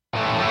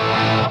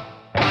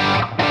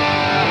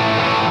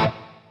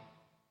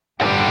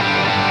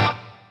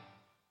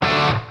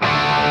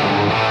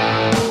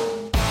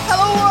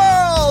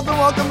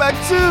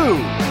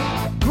Sue,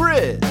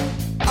 Grid,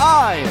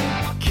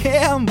 Iron,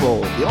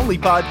 Campbell, the only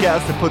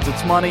podcast that puts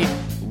its money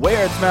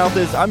where its mouth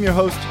is. I'm your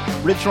host,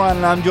 Rich Ryan,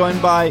 and I'm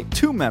joined by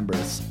two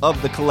members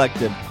of the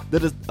collective.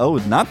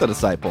 Not the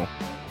disciple.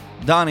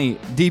 Donnie,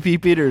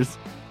 DP Peters,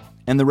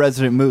 and the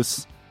resident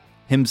moose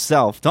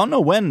himself. Don't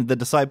know when the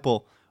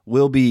disciple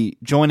will be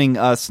joining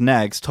us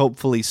next,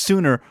 hopefully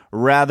sooner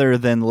rather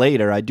than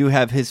later. I do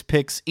have his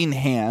picks in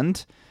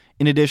hand,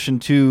 in addition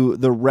to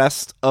the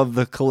rest of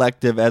the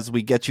collective as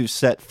we get you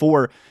set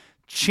for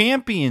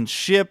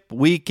championship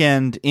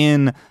weekend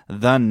in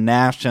the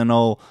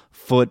National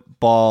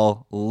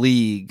Football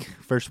League.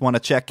 First, want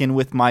to check in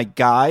with my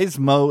guys.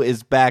 Mo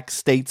is back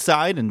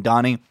stateside, and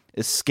Donnie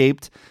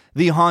escaped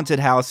the haunted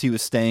house he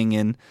was staying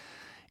in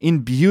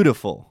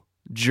beautiful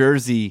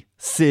Jersey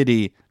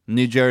City,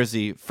 New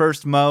Jersey.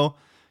 First, Mo,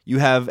 you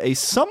have a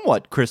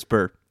somewhat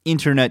crisper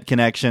internet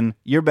connection.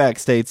 You're back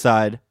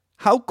stateside.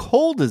 How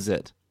cold is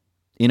it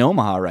in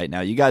Omaha right now?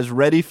 You guys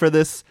ready for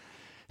this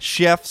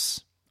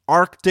chef's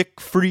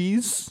Arctic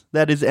freeze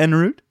that is en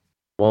route?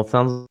 Well, it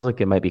sounds like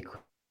it might be.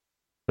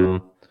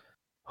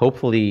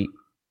 Hopefully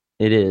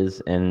it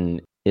is,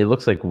 and it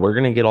looks like we're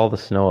going to get all the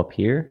snow up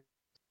here.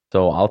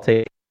 So I'll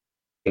take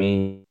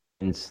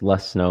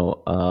less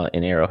snow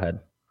in Arrowhead.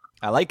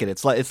 I like it.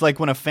 It's like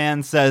when a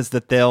fan says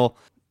that they'll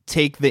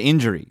take the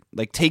injury,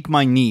 like take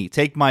my knee,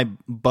 take my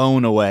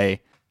bone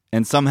away,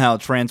 and somehow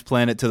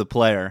transplant it to the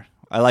player.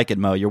 I like it,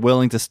 Mo. You're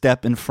willing to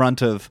step in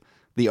front of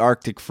the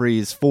Arctic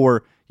freeze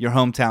for your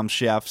hometown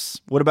chefs.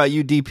 What about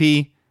you,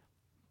 DP?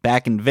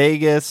 Back in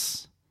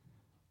Vegas?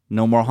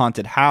 No more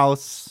haunted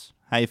house?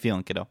 How you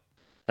feeling, kiddo?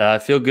 I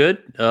feel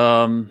good.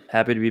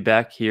 Happy to be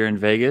back here in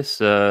Vegas.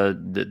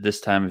 This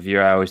time of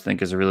year, I always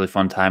think is a really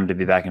fun time to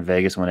be back in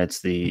Vegas when it's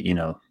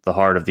the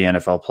heart of the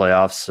NFL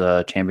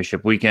playoffs,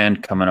 championship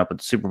weekend coming up with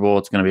the Super Bowl.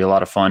 It's going to be a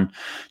lot of fun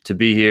to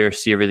be here,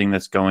 see everything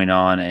that's going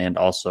on, and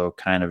also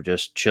kind of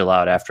just chill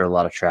out after a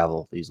lot of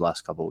travel these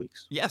last couple of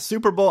weeks. Yeah,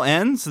 Super Bowl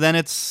ends, then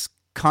it's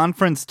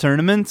conference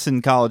tournaments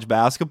in college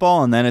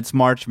basketball, and then it's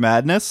March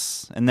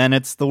Madness, and then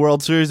it's the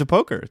World Series of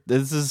Poker.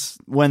 This is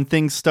when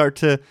things start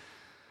to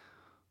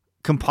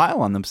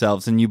compile on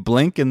themselves, and you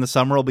blink and the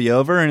summer will be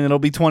over and it'll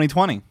be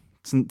 2020.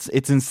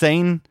 It's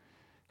insane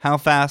how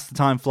fast the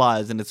time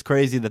flies, and it's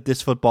crazy that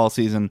this football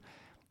season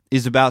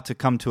is about to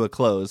come to a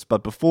close.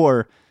 But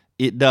before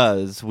it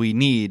does, we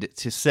need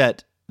to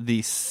set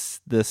the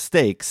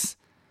stakes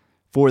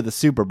for the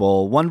Super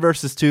Bowl. 1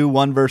 versus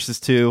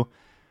 2.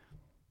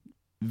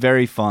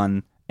 Very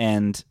fun,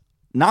 and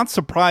not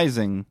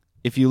surprising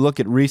if you look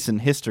at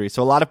recent history.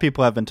 So a lot of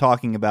people have been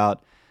talking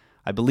about,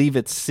 I believe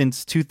it's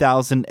since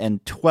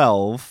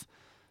 2012,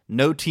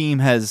 no team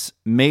has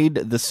made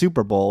the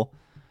Super Bowl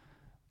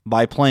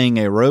by playing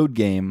a road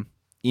game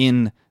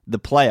in the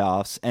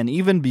playoffs. And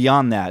even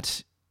beyond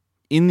that,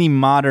 in the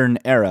modern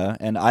era,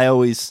 and I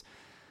always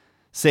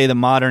say the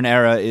modern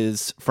era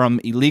is from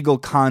illegal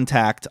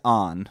contact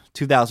on.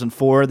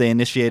 2004, they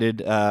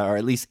initiated, or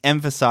at least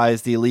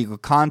emphasized, the illegal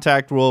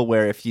contact rule,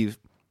 where if you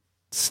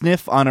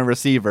sniff on a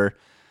receiver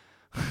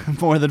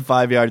more than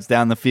 5 yards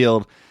down the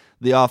field,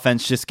 the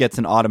offense just gets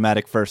an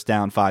automatic first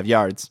down 5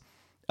 yards.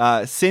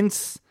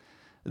 Since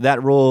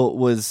that rule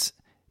was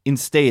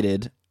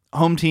instated,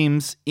 home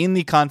teams in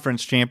the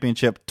conference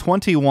championship,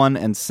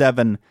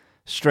 21-7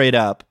 straight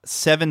up,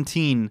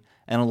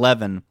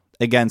 17-11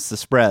 against the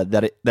spread.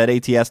 That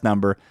ATS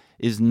number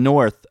is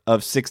north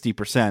of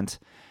 60%.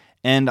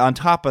 And on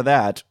top of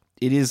that,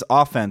 it is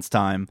offense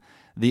time.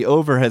 The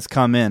over has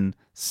come in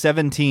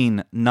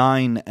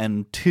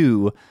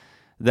 17-9-2.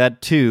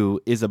 That,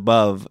 too, is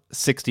above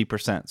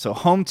 60%. So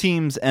home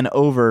teams and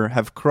over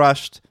have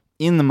crushed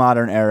in the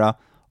modern era.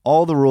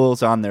 All the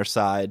rules on their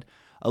side.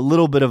 A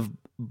little bit of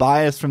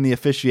bias from the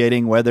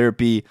officiating, whether it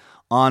be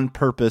on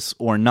purpose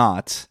or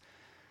not.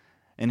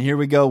 And here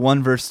we go,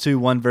 1 versus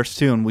 2.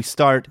 And we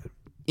start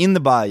in the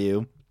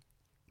Bayou.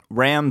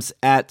 Rams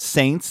at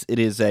Saints. It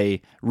is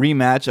a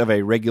rematch of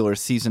a regular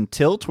season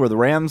tilt where the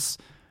Rams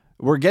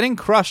were getting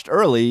crushed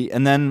early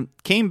and then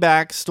came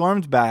back,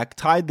 stormed back,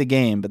 tied the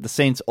game, but the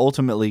Saints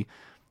ultimately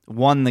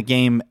won the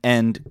game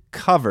and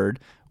covered.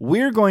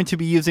 We're going to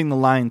be using the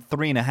line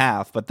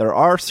 3.5, but there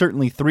are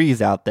certainly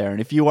threes out there. And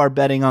if you are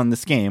betting on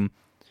this game,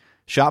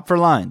 shop for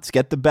lines.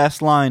 Get the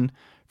best line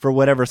for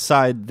whatever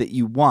side that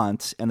you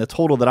want. And the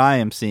total that I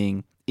am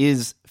seeing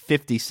is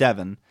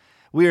 57.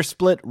 We are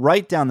split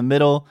right down the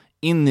middle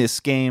in this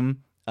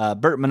game.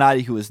 Bert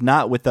Minotti, who is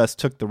not with us,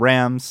 took the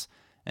Rams.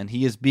 And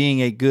he is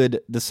being a good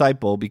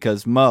disciple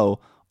because Mo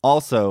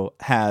also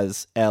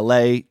has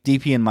LA.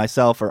 DP and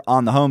myself are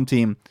on the home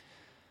team.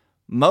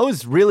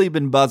 Mo's really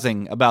been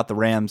buzzing about the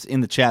Rams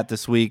in the chat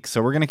this week,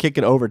 so we're going to kick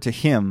it over to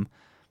him.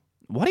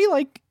 Why do you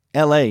like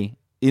LA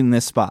in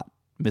this spot,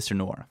 Mr.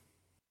 Noir?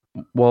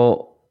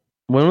 Well,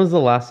 when was the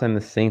last time the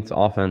Saints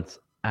offense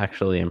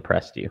actually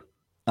impressed you?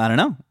 I don't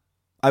know.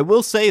 I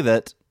will say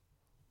that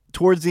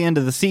towards the end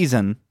of the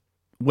season,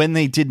 when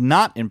they did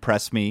not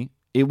impress me,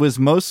 it was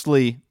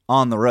mostly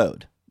on the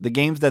road. The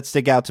games that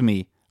stick out to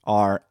me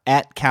are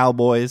at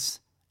Cowboys,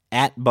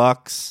 at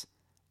Bucks,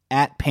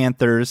 at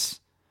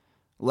Panthers,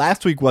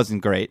 last week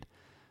wasn't great,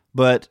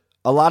 but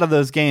a lot of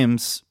those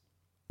games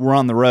were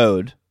on the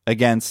road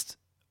against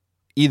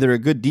either a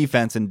good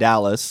defense in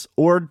Dallas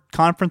or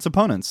conference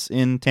opponents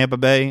in Tampa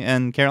Bay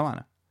and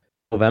Carolina.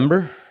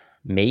 November,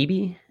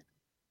 maybe.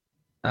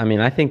 I mean,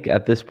 I think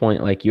at this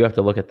point, like, you have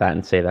to look at that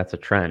and say that's a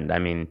trend. I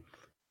mean,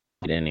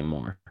 not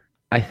anymore.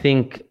 I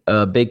think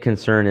a big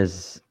concern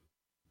is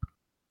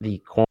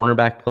the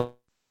cornerback play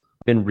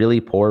been really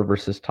poor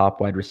versus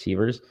top wide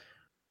receivers.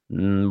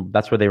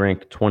 That's where they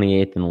rank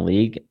 28th in the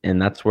league,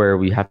 and that's where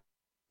we have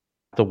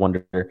to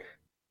wonder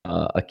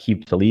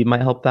Aqib Talib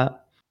might help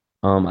that.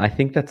 I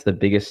think that's the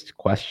biggest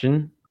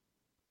question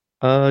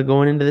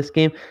going into this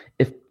game.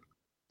 If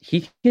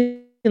he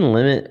can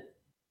limit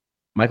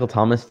Michael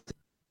Thomas to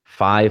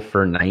 5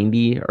 for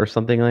 90 or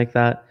something like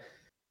that,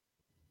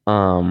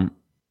 I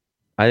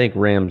think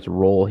Rams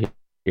roll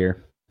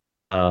here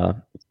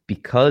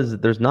because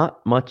there's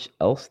not much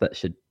else that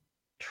should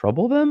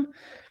trouble them.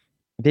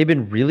 They've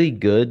been really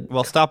good.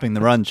 Well, stopping the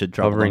run should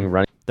trouble them.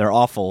 Running. They're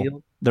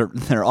awful.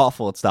 They're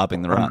awful at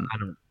stopping the run.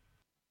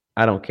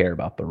 I don't care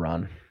about the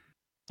run.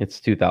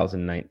 It's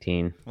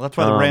 2019. Well, that's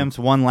why the Rams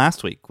won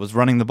last week, was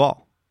running the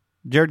ball.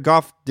 Jared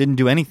Goff didn't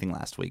do anything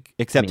last week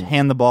except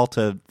hand the ball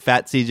to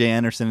fat C.J.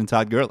 Anderson and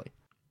Todd Gurley.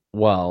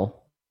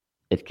 Well,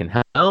 it can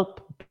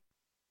help,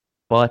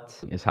 but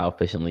is how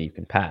efficiently you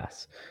can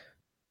pass.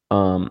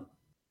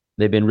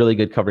 They've been really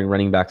good covering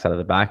running backs out of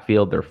the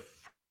backfield. They're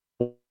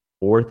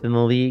 4th in the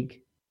league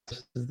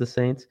versus the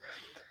Saints.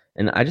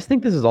 And I just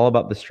think this is all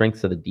about the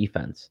strengths of the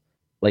defense.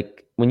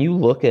 Like, when you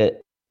look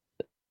at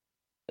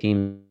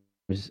teams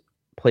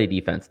play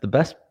defense, the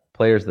best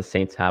players the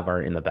Saints have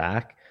are in the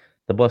back.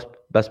 The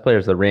best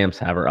players the Rams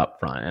have are up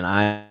front. And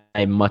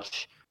I'm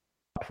much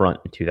up front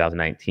in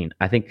 2019.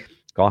 I think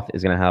Goff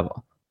is going to have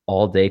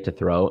all day to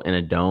throw in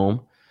a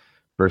dome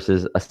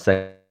versus a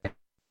second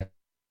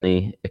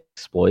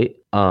exploit.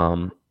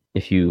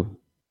 If you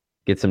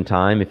get some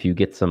time, if you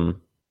get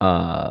some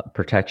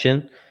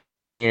protection,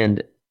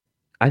 and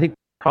I think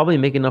probably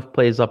make enough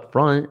plays up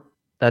front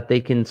that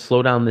they can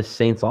slow down this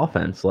Saints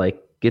offense,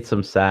 like get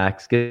some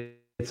sacks, get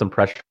some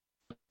pressure.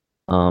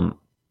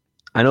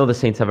 I know the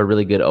Saints have a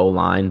really good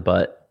O-line,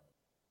 but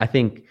I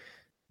think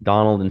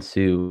Donald and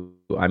Sue,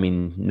 I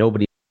mean,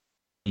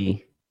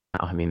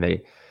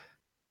 they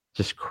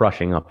just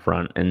crushing up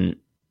front. And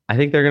I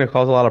think they're going to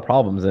cause a lot of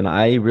problems. And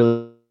I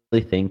really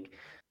think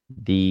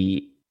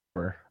it's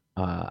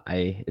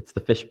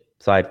the fish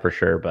side for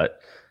sure,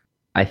 but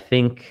I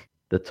think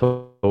the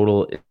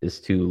total is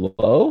too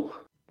low,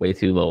 way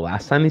too low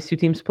last time these two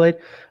teams played.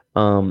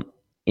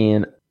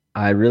 And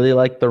I really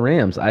like the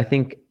Rams. I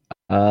think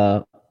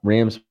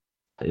Rams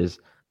is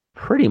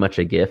pretty much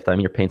a gift. I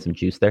mean, you're paying some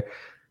juice there,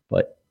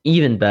 but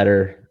even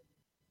better,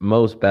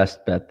 Mo's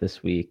best bet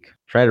this week.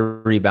 Try to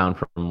rebound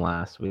from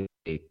last week.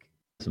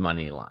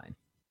 Money line.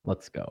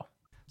 Let's go.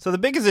 So the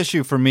biggest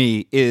issue for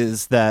me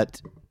is that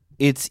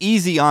it's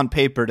easy on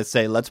paper to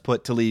say, let's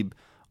put Talib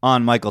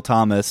on Michael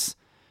Thomas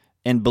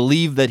and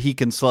believe that he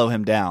can slow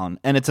him down.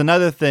 And it's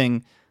another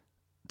thing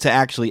to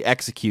actually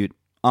execute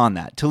on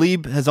that.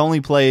 Talib has only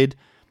played,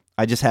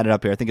 I just had it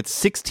up here, I think it's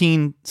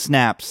 16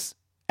 snaps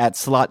at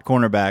slot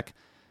cornerback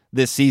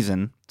this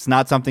season. It's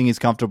not something he's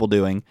comfortable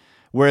doing.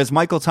 Whereas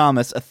Michael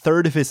Thomas, a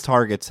third of his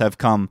targets have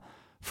come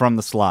from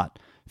the slot.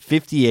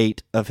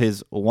 58 of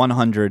his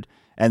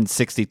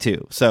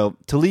 162. So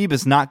Talib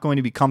is not going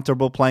to be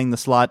comfortable playing the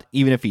slot,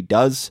 even if he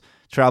does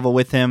travel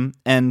with him.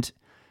 And,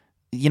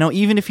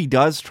 even if he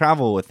does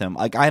travel with him,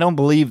 like, I don't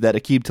believe that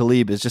Aqib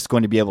Talib is just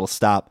going to be able to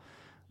stop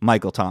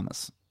Michael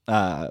Thomas.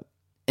 And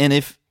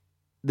if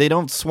they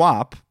don't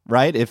swap,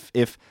 right?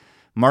 If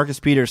Marcus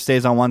Peters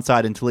stays on one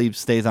side and Talib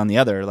stays on the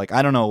other, like,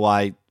 I don't know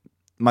why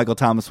Michael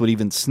Thomas would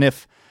even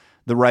sniff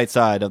the right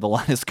side of the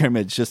line of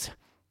scrimmage. Just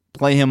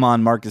play him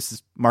on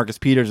Marcus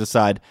Peters'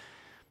 side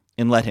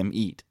and let him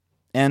eat.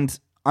 And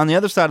on the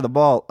other side of the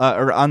ball,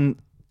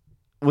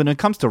 when it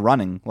comes to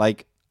running,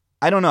 like,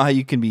 I don't know how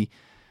you can be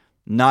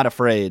not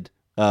afraid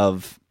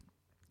of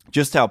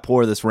just how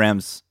poor this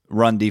Rams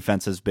run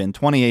defense has been.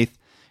 28th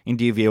in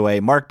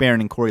DVOA. Mark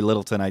Barron and Corey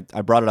Littleton,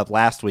 I brought it up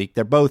last week.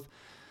 They're both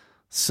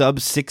sub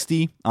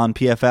 60 on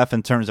PFF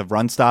in terms of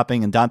run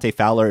stopping, and Dante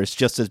Fowler is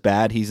just as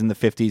bad. He's in the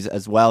 50s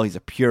as well. He's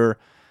a pure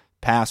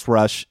pass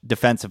rush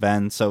defensive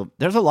end. So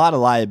there's a lot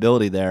of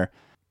liability there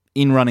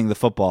in running the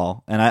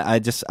football. And I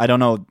don't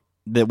know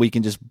that we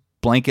can just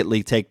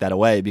blanketly take that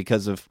away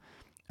because of,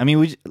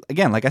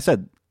 like I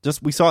said,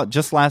 we saw it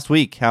just last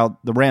week how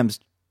the Rams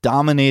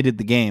dominated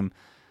the game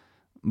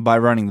by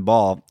running the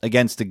ball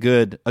against a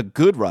good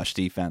rush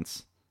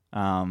defense.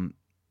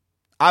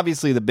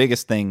 Obviously the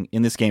biggest thing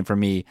in this game for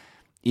me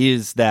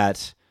is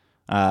that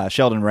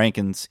Sheldon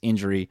Rankins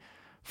injury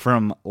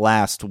from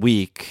last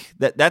week.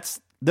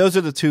 Those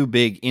are the two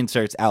big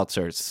inserts,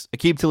 outserts.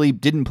 Aqib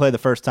Talib didn't play the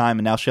first time,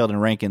 and now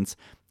Sheldon Rankins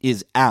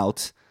is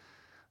out.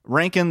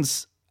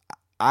 Rankins,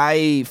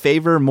 I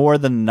favor more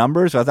than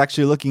numbers. I was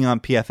actually looking on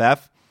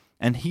PFF,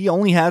 and he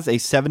only has a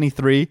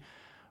 73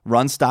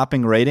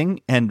 run-stopping rating,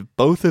 and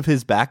both of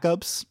his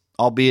backups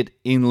albeit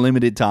in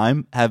limited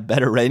time, have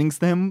better ratings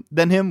than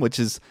him, which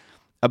is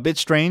a bit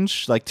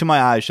strange. Like, to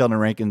my eyes, Sheldon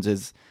Rankins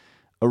is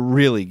a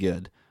really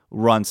good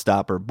run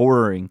stopper,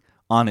 bordering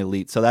on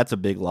elite. So that's a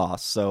big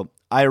loss. So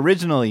I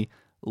originally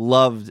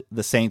loved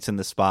the Saints in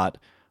the spot.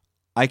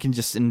 I can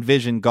just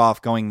envision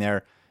Goff going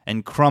there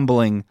and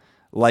crumbling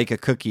like a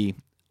cookie.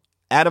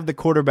 Out of the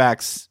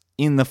quarterbacks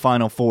in the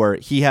Final Four,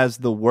 he has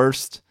the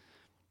worst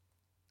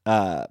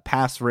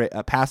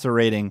passer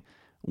rating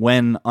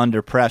when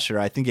under pressure.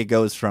 I think it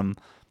goes from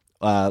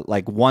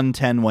like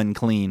 110 when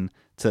clean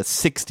to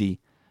 60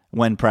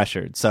 when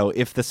pressured. So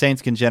if the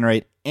Saints can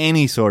generate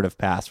any sort of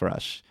pass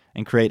rush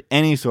and create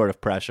any sort of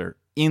pressure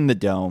in the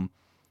dome,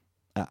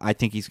 I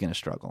think he's going to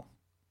struggle.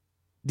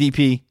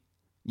 DP,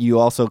 you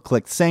also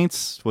clicked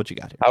Saints. What you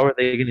got here? How are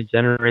they going to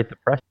generate the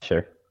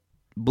pressure?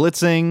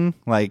 Blitzing,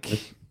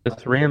 like...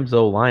 This Rams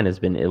O-line has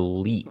been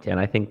elite, and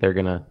I think they're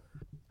going to...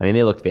 I mean,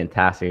 they looked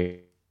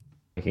fantastic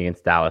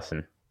against Dallas.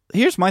 And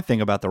here's my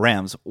thing about the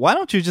Rams. Why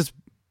don't you just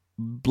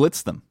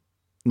blitz them?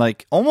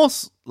 Like,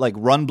 almost like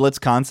run blitz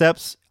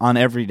concepts on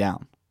every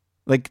down.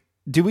 Like,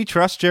 do we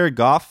trust Jared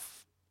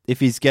Goff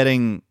if he's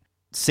getting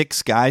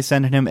 6 guys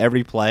sending him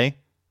every play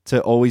to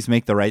always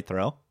make the right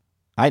throw?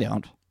 I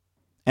don't.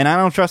 And I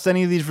don't trust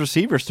any of these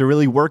receivers to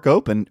really work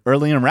open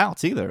early in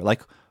routes either.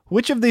 Like,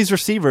 which of these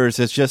receivers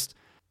is just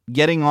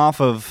getting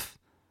off of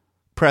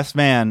press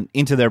man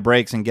into their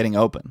breaks and getting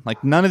open?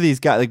 Like, none of these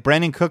guys, like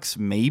Brandon Cooks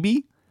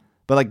maybe,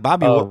 but like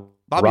Bobby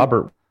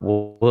Robert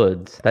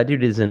Woods, that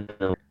dude isn't.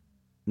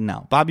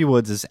 No, Bobby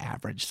Woods is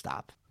average.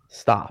 Stop.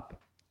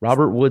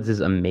 Robert Woods is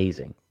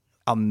amazing.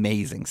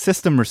 Amazing.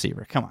 System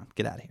receiver. Come on,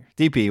 get out of here.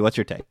 DP, what's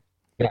your take?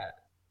 Yeah.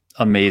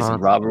 Amazing.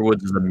 Robert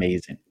Woods is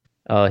amazing.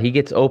 He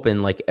gets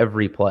open like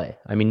every play.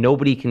 I mean,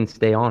 nobody can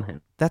stay on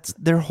him. That's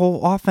their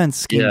whole offense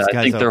schemes. Yeah,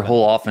 I think their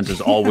whole offense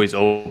is always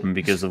open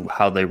because of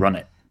how they run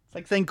it. It's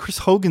like saying Chris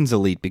Hogan's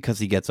elite because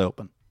he gets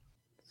open.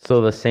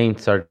 So the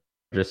Saints are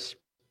just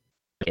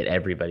at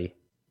everybody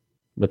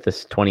with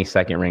this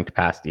 22nd ranked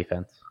pass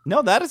defense.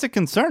 No, that is a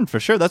concern for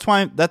sure.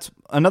 That's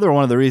another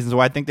one of the reasons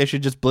why I think they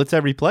should just blitz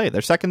every play.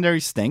 Their secondary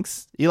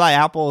stinks. Eli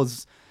Apple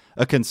is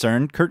a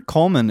concern. Kurt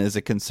Coleman is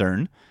a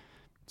concern.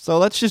 So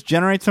let's just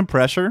generate some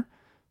pressure.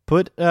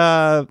 Put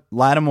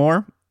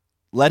Lattimore,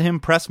 let him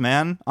press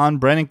man on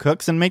Brandon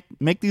Cooks and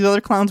make these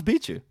other clowns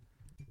beat you.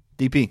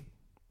 DP,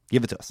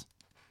 give it to us.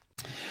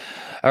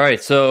 All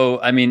right. So,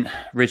 I mean,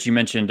 Rich, you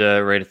mentioned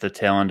right at the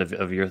tail end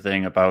of your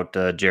thing about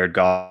Jared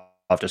Goff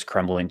just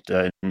crumbling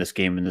in this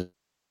game, and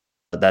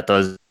that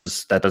does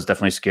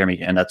definitely scare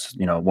me, and that's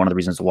one of the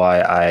reasons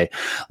why I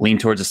lean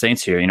towards the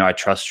Saints here. I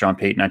trust Sean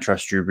Payton, I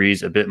trust Drew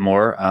Brees a bit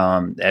more.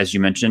 As you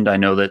mentioned, I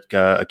know that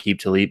Aqib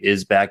Talib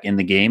is back in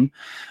the game,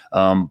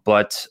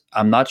 but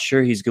I'm not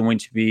sure he's going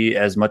to be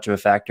as much of a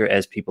factor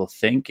as people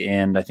think,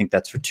 and I think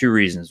that's for 2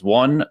 reasons.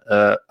 One,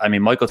 I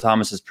mean, Michael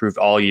Thomas has proved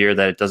all year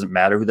that it doesn't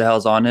matter who the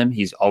hell's on him;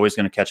 he's always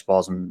going to catch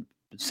balls and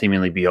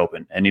seemingly be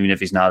open. And even if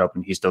he's not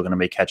open, he's still going to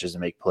make catches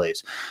and make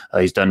plays.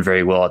 He's done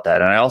very well at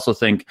that. And I also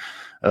think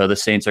the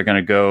Saints are going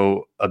to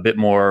go a bit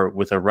more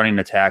with a running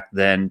attack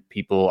than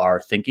people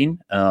are thinking.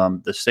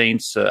 The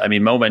Saints, I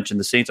mean, Mo mentioned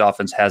the Saints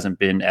offense hasn't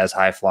been as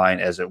high flying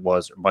as it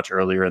was much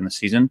earlier in the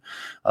season.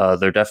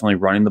 They're definitely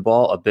running the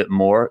ball a bit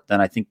more than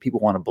I think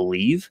people want to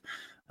believe.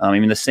 I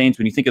mean, the Saints,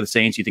 when you think of the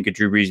Saints, you think of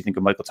Drew Brees, you think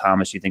of Michael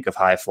Thomas, you think of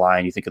high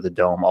flying, you think of the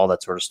dome, all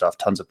that sort of stuff,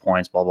 tons of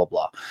points, blah, blah,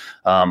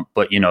 blah.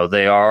 But,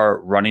 they are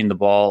running the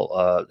ball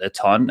a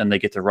ton, and they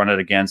get to run it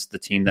against the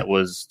team that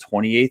was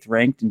 28th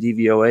ranked in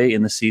DVOA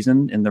in the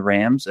season in the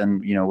Rams.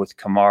 And, with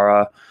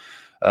Kamara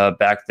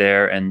back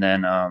there and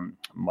then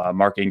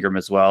Mark Ingram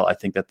as well, I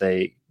think that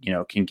they,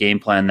 can game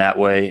plan that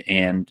way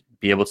and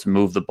be able to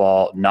move the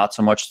ball, not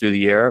so much through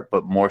the air,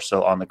 but more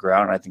so on the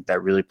ground. And I think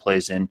that really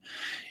plays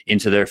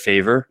into their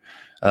favor.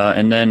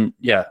 And then,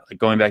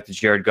 going back to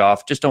Jared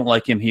Goff, just don't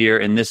like him here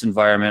in this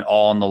environment,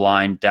 all on the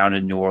line down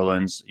in New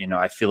Orleans.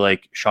 I feel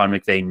like Sean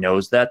McVay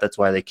knows that. That's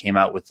why they came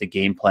out with the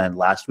game plan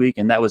last week.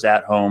 And that was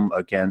at home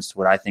against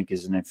what I think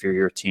is an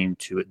inferior team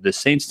to the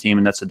Saints team,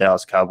 and that's the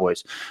Dallas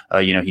Cowboys.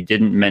 He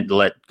didn't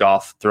let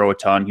Goff throw a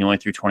ton. He only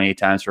threw 28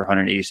 times for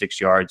 186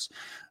 yards.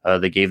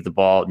 They gave the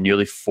ball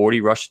nearly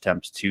 40 rush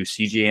attempts to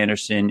C.J.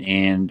 Anderson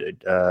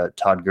and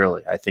Todd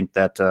Gurley. I think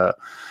that,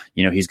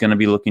 he's going to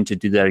be looking to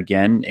do that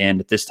again. And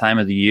at this time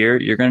of the year,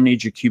 you're going to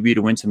need your QB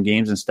to win some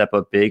games and step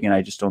up big. And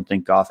I just don't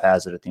think Goff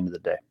has it at the end of the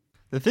day.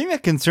 The thing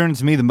that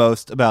concerns me the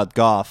most about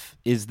Goff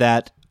is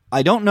that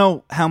I don't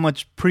know how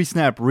much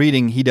pre-snap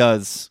reading he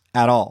does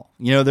at all.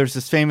 There's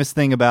this famous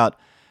thing about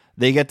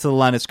they get to the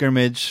line of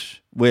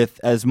scrimmage with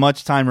as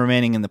much time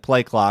remaining in the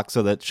play clock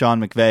so that Sean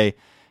McVay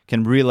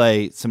can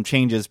relay some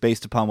changes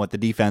based upon what the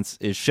defense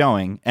is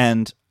showing.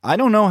 And I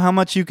don't know how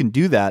much you can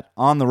do that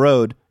on the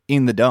road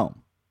in the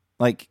dome.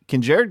 Like,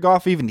 can Jared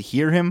Goff even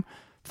hear him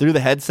through the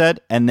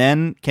headset? And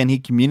then can he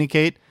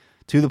communicate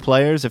to the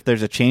players if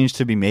there's a change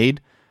to be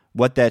made,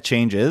 what that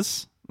change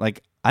is?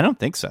 Like, I don't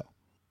think so.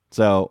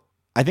 So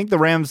I think the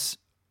Rams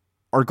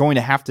are going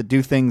to have to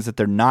do things that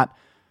they're not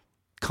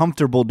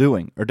comfortable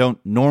doing or don't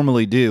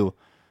normally do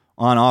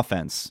on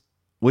offense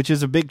which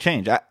is a big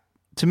change.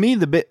 To me,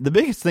 the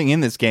biggest thing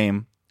in this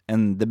game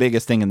and the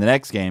biggest thing in the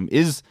next game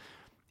is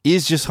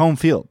just home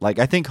field. Like,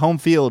 I think home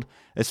field,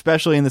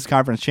 especially in this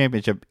conference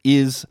championship,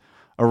 is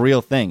a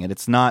real thing, and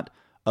it's not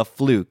a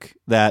fluke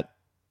that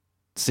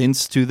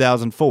since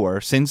 2004,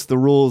 since the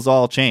rules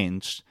all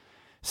changed,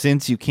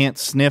 since you can't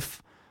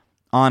sniff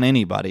on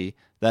anybody,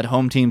 that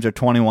home teams are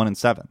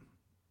 21-7.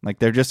 Like,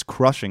 they're just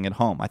crushing at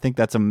home. I think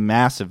that's a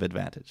massive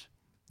advantage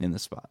in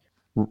this spot.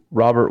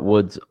 Robert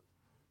Woods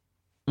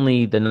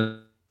only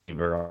the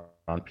receiver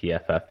on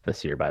PFF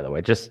this year, by the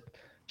way. Just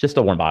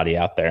a warm body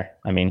out there.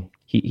 I mean,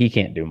 he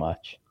can't do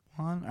much.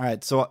 All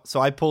right, so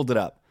I pulled it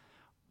up.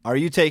 Are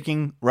you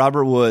taking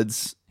Robert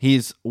Woods?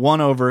 He's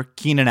one over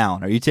Keenan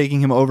Allen. Are you taking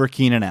him over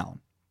Keenan Allen?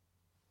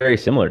 Very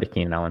similar to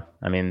Keenan Allen.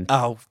 I mean,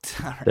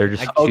 they're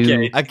just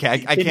okay. I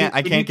can't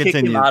continue. Kick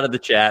him out of the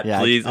chat, yeah,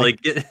 please.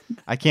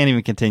 I can't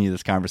even continue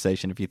this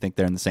conversation if you think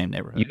they're in the same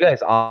neighborhood. You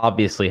guys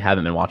obviously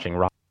haven't been watching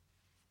Rob.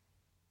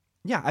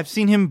 Yeah, I've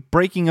seen him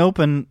breaking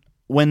open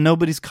when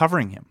nobody's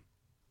covering him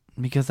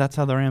because that's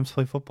how the Rams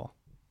play football.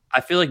 I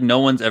feel like no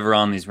one's ever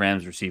on these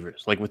Rams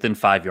receivers, like within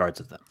 5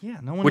 yards of them. Yeah,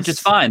 no one. Which is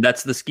fine.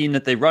 That's the scheme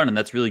that they run, and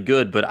that's really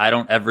good. But I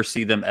don't ever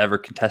see them ever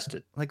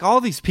contested. Like all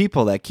these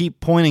people that keep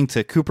pointing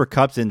to Cooper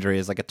Kupp's injury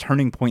as like a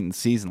turning point in the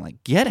season.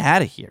 Like, get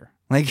out of here.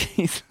 Like,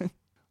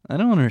 I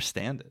don't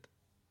understand it.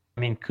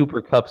 I mean,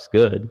 Cooper Kupp's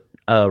good.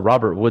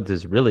 Robert Woods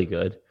is really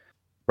good.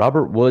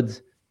 Robert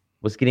Woods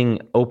was getting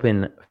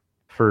open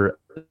for.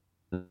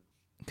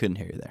 Couldn't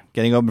hear you there.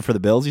 Getting open for the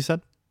Bills, you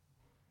said?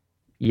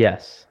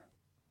 Yes.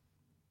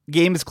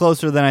 Game is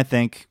closer than I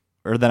think,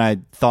 or than I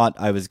thought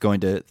I was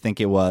going to think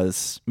it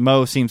was.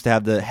 Mo seems to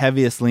have the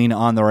heaviest lean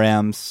on the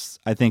Rams.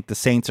 I think the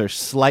Saints are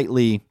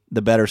slightly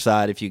the better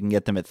side. If you can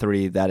get them at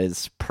 3, that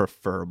is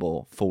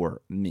preferable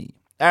for me.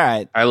 All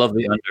right. I love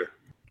the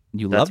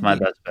under. That's my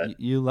best bet.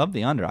 You love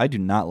the under. I do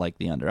not like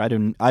the under. I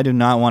do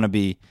not want to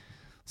be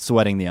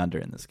sweating the under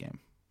in this game.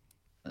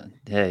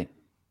 Hey,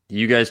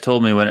 you guys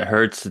told me when it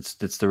hurts,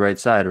 it's the right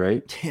side,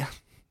 right? Yeah,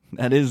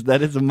 that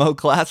is a Mo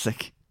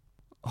classic.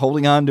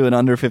 Holding on to an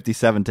under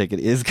 57 ticket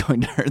is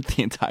going to hurt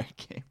the entire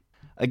game.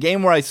 A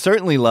game where I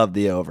certainly love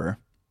the over,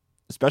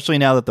 especially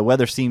now that the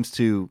weather seems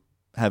to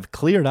have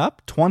cleared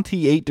up.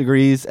 28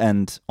 degrees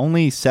and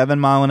only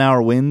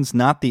 7-mile-an-hour winds,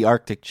 not the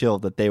Arctic chill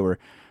that they were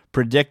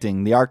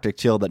predicting, the Arctic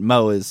chill that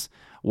Mo is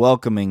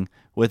welcoming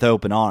with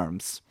open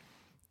arms.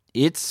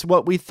 It's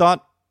what we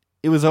thought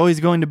it was always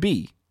going to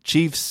be.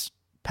 Chiefs,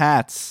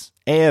 Pats,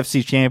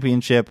 AFC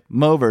Championship,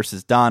 Mo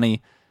versus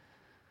Donnie.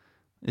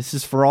 This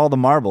is for all the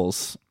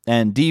marbles.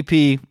 And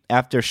DP,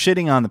 after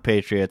shitting on the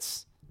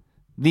Patriots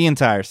the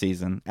entire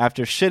season,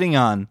 after shitting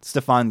on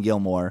Stephon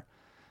Gilmore,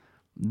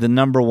 the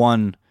number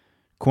 1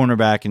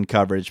 cornerback in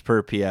coverage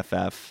per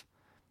PFF,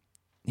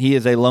 he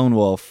is a lone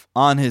wolf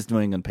on his New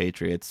England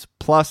Patriots,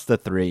 plus the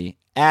 3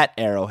 at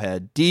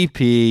Arrowhead.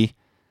 DP,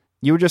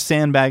 you were just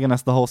sandbagging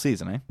us the whole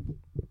season, eh?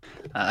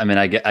 I mean,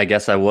 I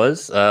guess I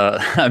was.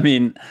 I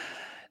mean,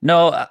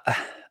 no,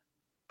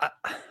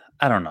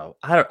 I don't know.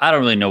 I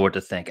don't really know what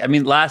to think. I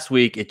mean, last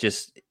week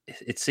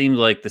it seemed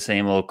like the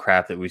same old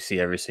crap that we see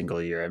every single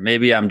year. And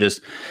maybe I'm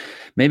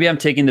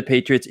taking the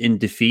Patriots in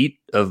defeat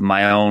of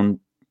my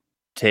own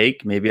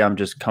take. Maybe I'm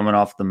just coming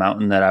off the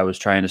mountain that I was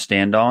trying to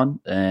stand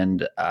on,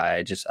 and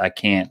I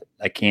can't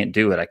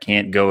do it. I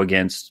can't go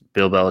against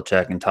Bill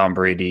Belichick and Tom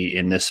Brady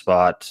in this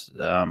spot.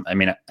 I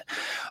mean,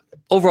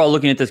 overall,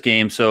 looking at this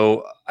game,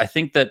 so I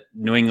think that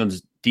New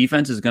England's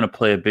defense is going to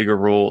play a bigger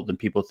role than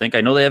people think.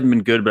 I know they haven't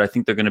been good, but I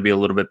think they're going to be a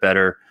little bit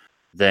better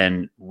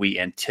than we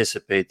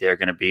anticipate they're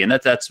going to be. And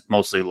that's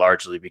mostly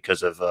largely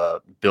because of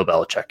Bill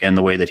Belichick and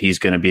the way that he's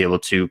going to be able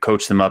to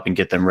coach them up and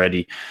get them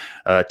ready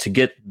to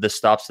get the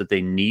stops that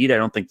they need. I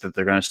don't think that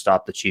they're going to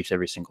stop the Chiefs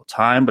every single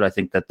time, but I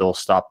think that they'll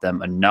stop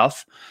them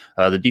enough.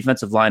 The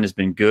defensive line has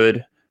been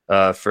good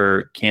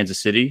for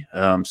Kansas City,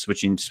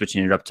 switching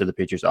it up to the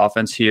Patriots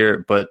offense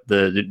here. But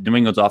the New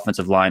England's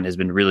offensive line has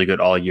been really good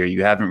all year.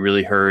 You haven't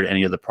really heard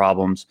any of the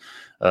problems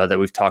that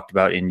we've talked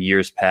about in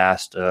years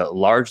past,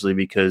 largely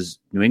because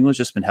New England's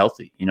just been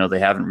healthy. You know, they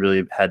haven't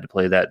really had to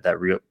play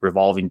that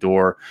revolving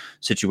door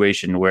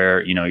situation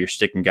where, you know, you're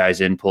sticking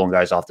guys in, pulling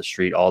guys off the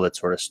street, all that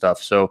sort of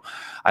stuff. So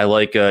I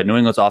like New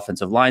England's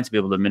offensive line to be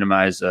able to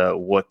minimize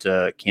what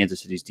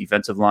Kansas City's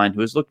defensive line,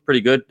 who has looked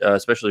pretty good,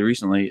 especially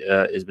recently,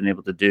 has been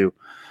able to do.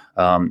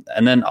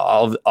 And then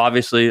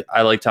obviously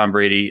I like Tom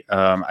Brady.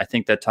 I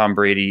think that Tom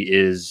Brady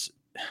is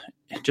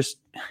just,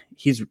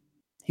 he's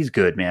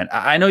good, man.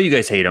 I know you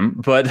guys hate him,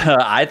 but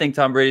I think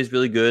Tom Brady is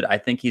really good. I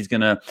think he's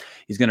gonna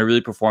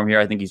really perform here.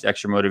 I think he's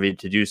extra motivated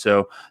to do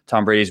so.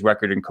 Tom Brady's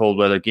record in cold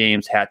weather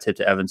games, hat tip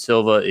to Evan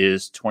Silva,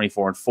 is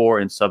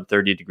 24-4 in sub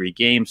 30-degree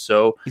games.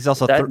 So he's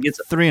also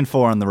 3-4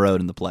 on the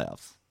road in the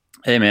playoffs.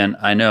 Hey, man,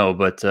 I know,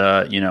 but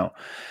you know,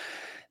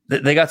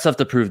 they got stuff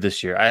to prove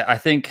this year. I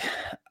think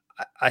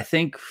I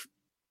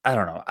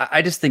don't know.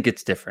 I just think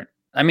it's different.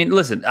 I mean,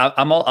 listen,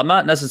 I'm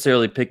not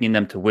necessarily picking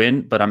them to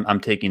win, but I'm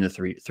taking the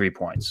 3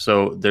 points.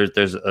 So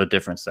there's a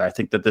difference there. I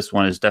think that this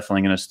one is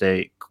definitely going to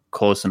stay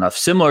close enough,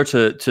 similar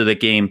to the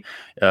game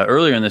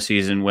earlier in the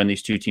season when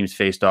these two teams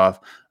faced off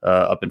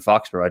up in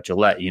Foxborough at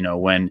Gillette.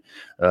 When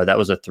that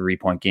was a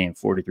 3-point game,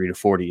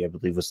 43-40, I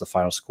believe was the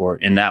final score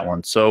in that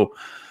one. So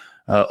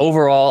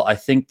overall, I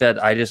think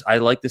that I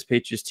like this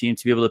Patriots team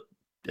to be able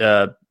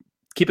to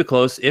keep it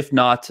close, if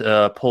not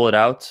pull it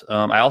out.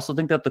 I also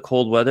think that the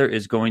cold weather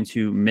is going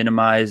to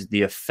minimize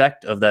the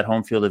effect of that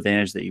home field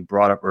advantage that you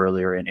brought up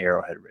earlier in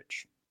Arrowhead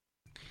Ridge.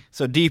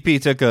 So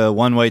DP took a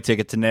one-way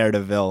ticket to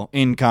Narrativeville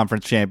in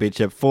conference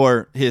championship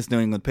for his New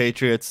England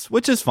Patriots,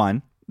 which is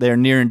fine. They're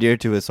near and dear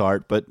to his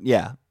heart. But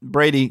yeah,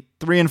 Brady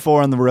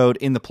 3-4 on the road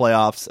in the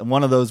playoffs, and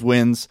one of those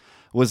wins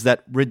was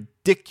that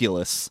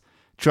ridiculous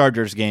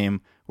Chargers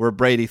game where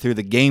Brady threw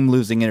the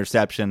game-losing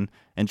interception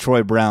and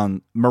Troy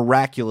Brown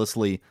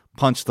miraculously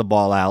punched the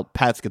ball out,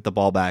 Pats get the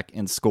ball back,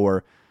 and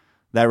score.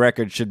 That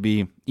record should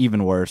be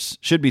even worse.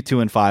 Should be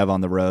 2-5 on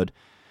the road.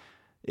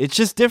 It's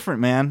just different,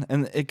 man.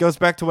 And it goes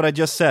back to what I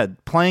just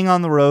said. Playing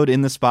on the road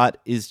in the spot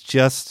is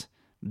just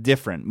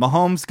different.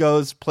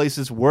 Mahomes plays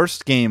his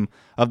worst game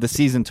of the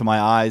season to my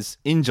eyes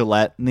in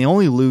Gillette, and they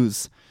only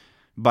lose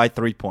by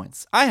 3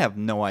 points. I have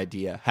no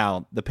idea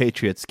how the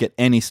Patriots get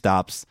any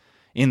stops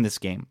in this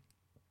game.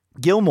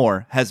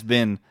 Gilmore has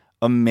been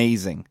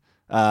amazing.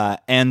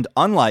 And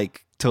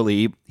unlike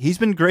Talib, he's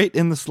been great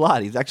in the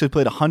slot. He's actually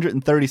played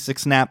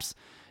 136 snaps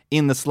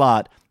in the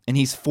slot, and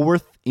he's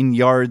fourth in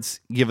yards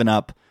given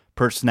up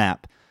per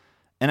snap.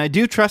 And I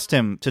do trust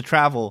him to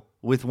travel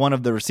with one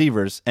of the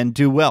receivers and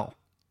do well.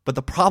 But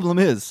the problem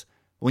is,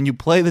 when you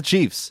play the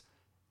Chiefs,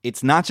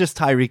 it's not just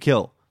Tyreek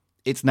Hill.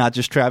 It's not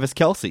just Travis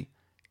Kelce.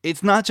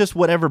 It's not just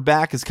whatever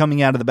back is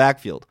coming out of the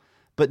backfield.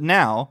 But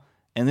now,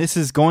 and this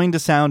is going to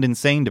sound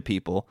insane to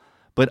people,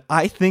 but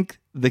I think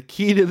the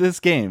key to this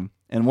game,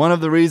 and one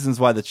of the reasons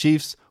why the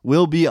Chiefs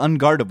will be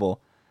unguardable,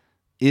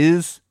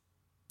 is,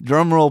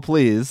 drumroll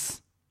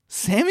please,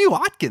 Sammy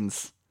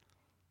Watkins.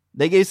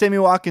 They gave Sammy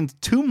Watkins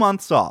 2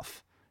 months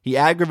off. He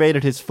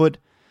aggravated his foot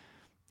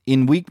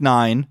in week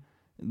 9.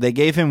 They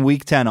gave him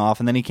week 10 off,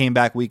 and then he came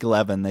back week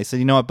 11. They said,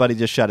 you know what, buddy,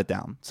 just shut it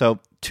down. So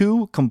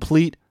 2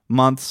 complete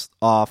months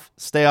off,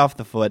 stay off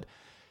the foot.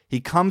 He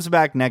comes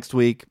back last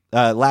week,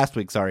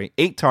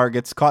 8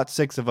 targets, caught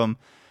 6 of them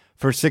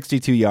for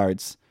 62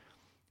 yards.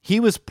 He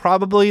was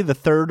probably the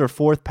 3rd or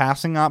 4th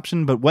passing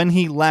option, but when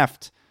he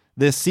left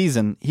this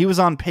season, he was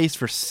on pace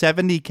for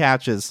 70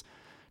 catches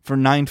for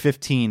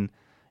 915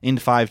 in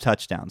 5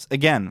 touchdowns.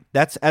 Again,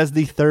 that's as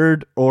the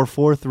 3rd or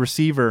 4th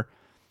receiver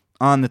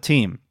on the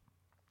team.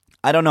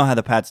 I don't know how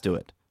the Pats do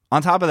it.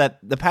 On top of that,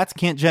 the Pats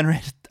can't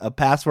generate a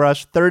pass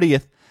rush,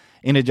 30th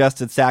in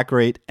adjusted sack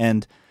rate,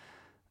 and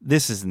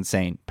this is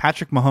insane.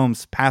 Patrick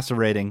Mahomes' passer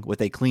rating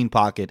with a clean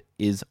pocket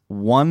is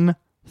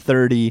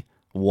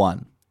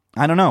 131.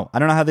 I don't know. I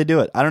don't know how they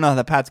do it. I don't know how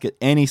the Pats get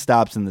any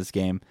stops in this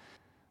game.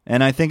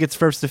 And I think it's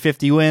first to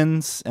 50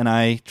 wins, and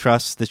I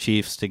trust the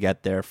Chiefs to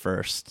get there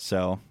first.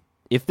 So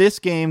if this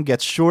game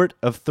gets short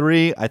of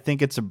 3, I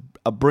think it's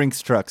a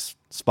Brinks Trucks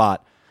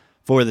spot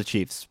for the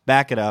Chiefs.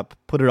 Back it up.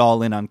 Put it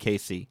all in on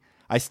KC.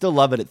 I still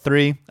love it at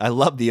 3. I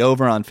love the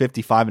over on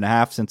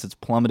 55.5 since it's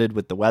plummeted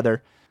with the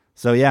weather.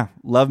 So yeah,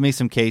 love me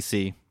some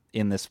KC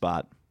in this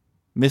spot.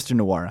 Mr.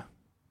 Nuara,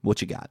 what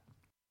you got?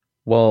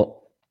 Well,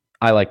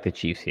 I like the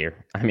Chiefs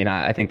here. I mean,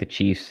 I think the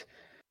Chiefs,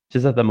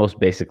 just at the most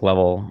basic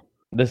level,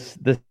 this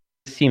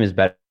team is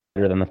better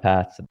than the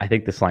Pats. I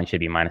think this line should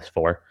be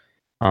 -4.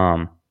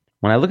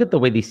 When I look at the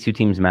way these two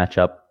teams match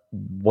up,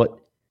 what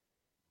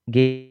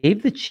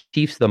gave the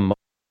Chiefs the most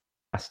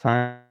last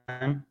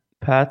time,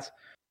 Pats,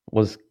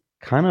 was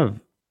kind of,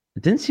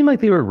 it didn't seem like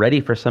they were ready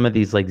for some of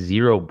these like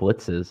zero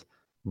blitzes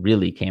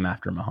really came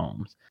after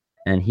Mahomes.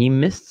 And he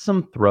missed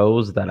some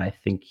throws that I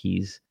think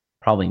he's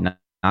probably not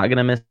going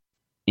to miss.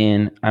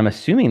 And I'm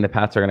assuming the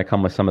Pats are going to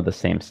come with some of the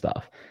same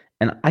stuff.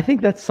 And I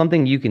think that's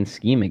something you can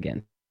scheme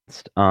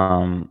against.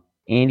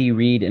 Andy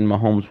Reid and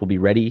Mahomes will be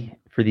ready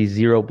for these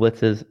zero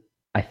blitzes.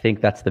 I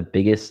think that's the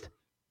biggest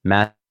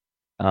match.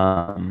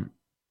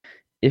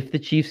 If the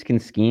Chiefs can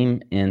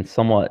scheme and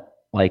somewhat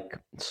like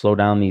slow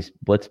down these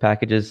blitz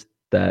packages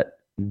that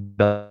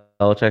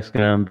Belichick's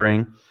going to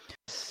bring,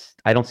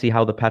 I don't see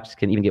how the Pats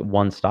can even get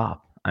one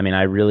stop. I mean,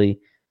 I really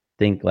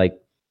think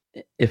like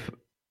if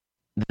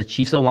the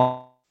Chiefs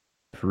along,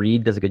 if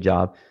Reid does a good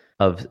job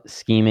of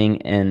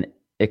scheming and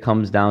it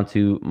comes down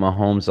to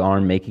Mahomes'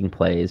 arm making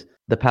plays,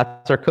 the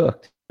Pats are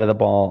cooked. The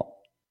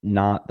ball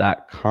not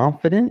that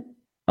confident.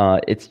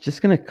 It's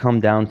just going to come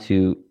down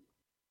to,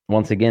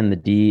 once again, the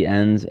D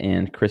ends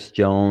and Chris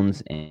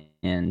Jones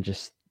and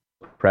just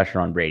pressure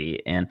on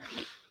Brady. And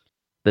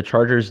the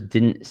Chargers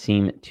didn't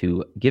seem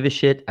to give a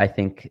shit. I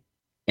think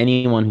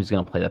anyone who's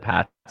going to play the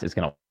Pats is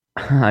going to,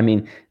 I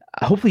mean,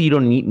 hopefully you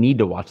don't need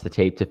to watch the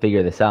tape to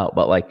figure this out,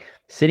 but like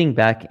sitting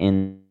back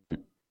in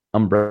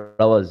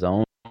umbrella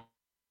zone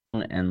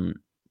and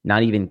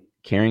not even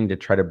caring to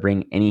try to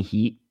bring any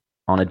heat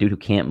on a dude who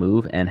can't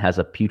move and has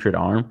a putrid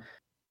arm,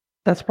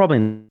 that's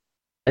probably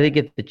I think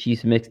if the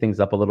Chiefs mix things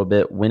up a little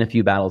bit, win a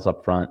few battles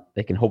up front,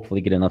 they can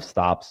hopefully get enough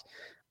stops.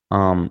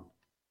 And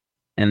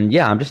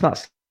yeah, I'm just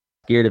not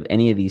scared of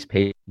any of these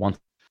once.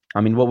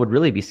 I mean, what would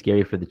really be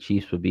scary for the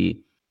Chiefs would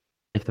be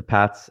if the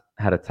Pats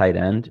had a tight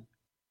end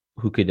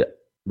who could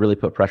really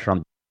put pressure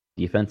on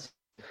defense.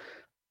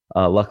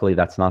 Luckily,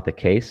 that's not the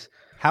case.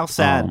 How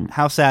sad?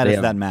 How sad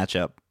is that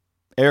matchup?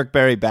 Eric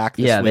Berry back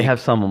this week. They have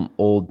some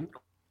old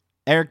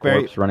Eric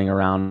Berry running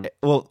around.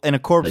 Well, and a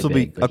corpse will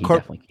be a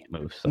corpse. Definitely can't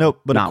move. So no,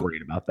 but not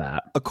worried about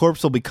that. A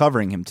corpse will be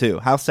covering him too.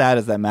 How sad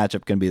is that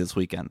matchup going to be this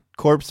weekend?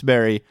 Corpse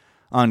Berry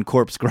on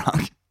Corpse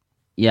Gronk.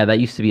 Yeah, that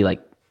used to be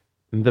like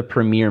the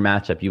premier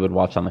matchup you would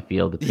watch on the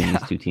field between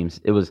these two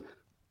teams. It was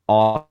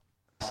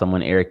awesome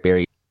when Eric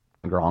Berry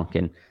and Gronk,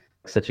 and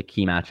such a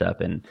key matchup,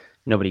 and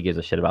nobody gives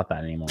a shit about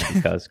that anymore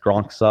because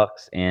Gronk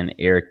sucks and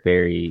Eric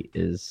Berry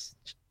is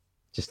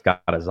just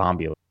got a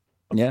zombie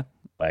leg.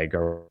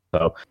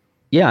 So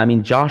yeah, I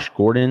mean, Josh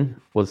Gordon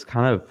was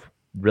kind of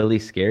really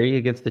scary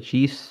against the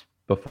Chiefs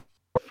before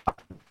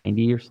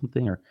 90 or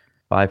something, or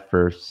 5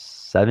 for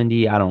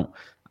 70.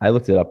 I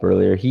looked it up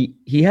earlier.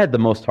 He had the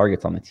most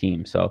targets on the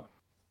team. So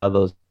of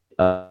those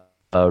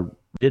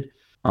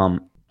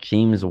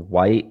James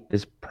White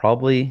is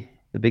probably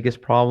the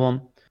biggest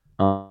problem.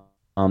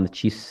 The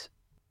Chiefs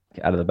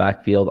out of the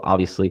backfield.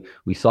 Obviously,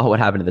 we saw what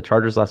happened to the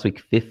Chargers last week.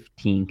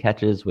 15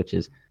 catches, which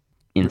is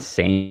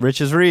insane.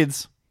 Rich's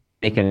reads.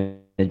 Make an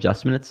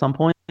adjustment at some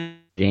point.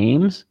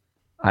 James,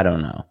 I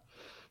don't know.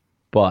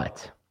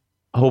 But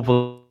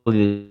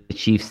hopefully the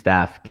Chiefs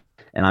staff,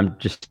 and I'm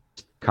just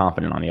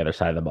confident on the other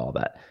side of the ball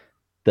that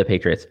the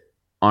Patriots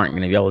aren't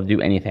going to be able to do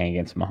anything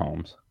against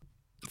Mahomes.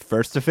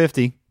 1st to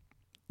 50.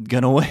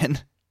 Gonna win.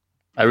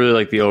 I really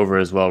like the over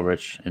as well,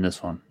 Rich, in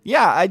this one.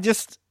 Yeah,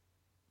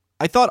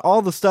 I thought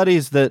all the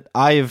studies that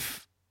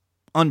I've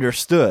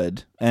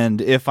understood,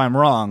 and if I'm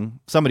wrong,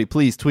 somebody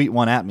please tweet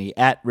one at me,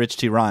 at Rich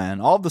T.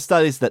 Ryan. All the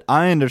studies that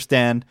I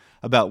understand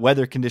about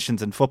weather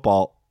conditions in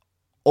football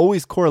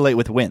always correlate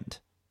with wind.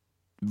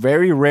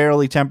 Very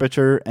rarely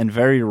temperature and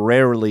very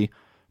rarely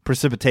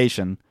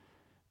precipitation.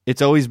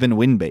 It's always been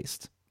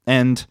wind-based.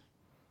 And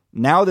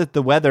now that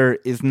the weather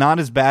is not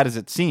as bad as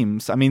it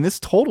seems, I mean, this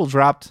total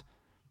dropped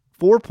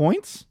 4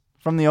 points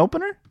from the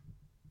opener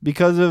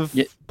because of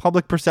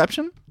public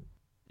perception.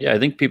 Yeah, I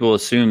think people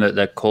assume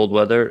that cold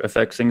weather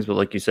affects things, but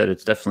like you said,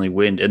 it's definitely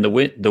wind. And the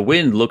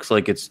wind looks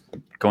like it's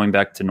going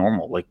back to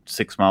normal, like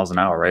 6 miles an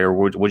hour, right? Or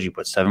would you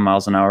put 7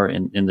 miles an hour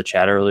in the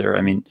chat earlier?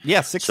 I mean,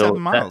 7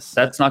 miles.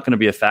 That's not going to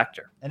be a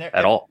factor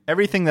at all.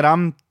 Everything that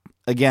I'm,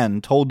 again,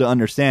 told to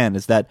understand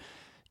is that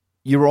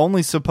you were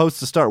only supposed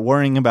to start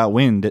worrying about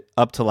wind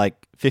up to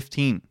like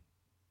 15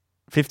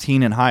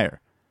 and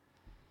higher.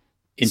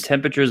 In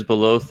temperatures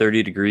below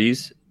 30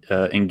 degrees,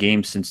 in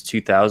games since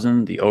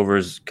 2000, the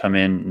overs come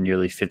in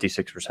nearly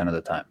 56% of the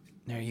time.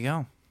 There you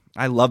go.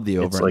 I love the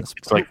over.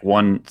 It's like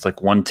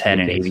 110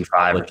 and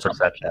 85 or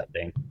something. That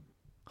thing.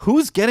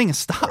 Who's getting a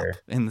stop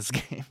in this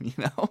game? You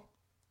know.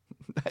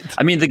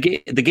 I mean, the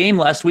game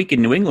last week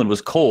in New England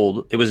was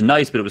cold. It was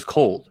nice, but it was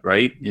cold,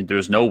 right? There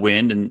was no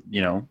wind, and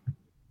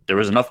there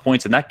was enough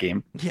points in that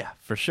game. Yeah,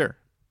 for sure.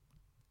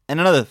 And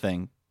another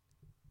thing,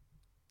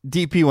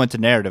 DP went to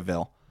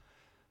Narrativeville,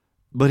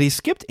 but he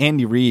skipped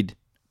Andy Reid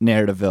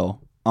Narrativeville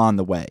on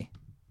the way.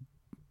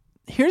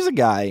 Here's a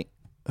guy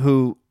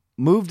who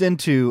moved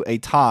into a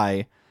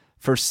tie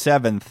for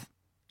 7th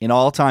in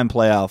all-time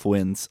playoff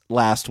wins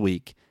last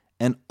week,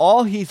 and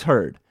all he's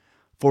heard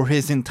for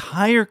his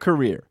entire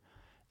career,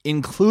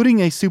 including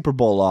a Super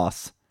Bowl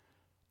loss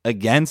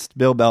against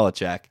Bill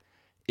Belichick,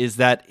 is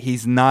that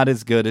he's not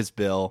as good as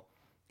Bill.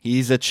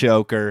 He's a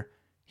choker.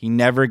 He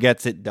never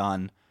gets it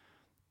done.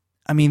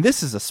 I mean,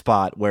 this is a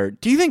spot where,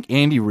 do you think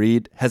Andy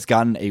Reid has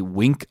gotten a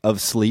wink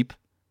of sleep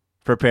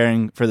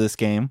preparing for this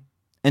game?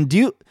 And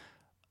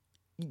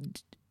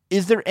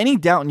is there any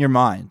doubt in your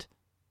mind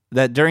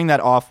that during that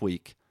off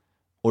week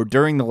or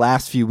during the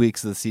last few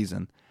weeks of the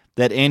season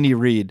that Andy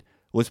Reid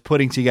was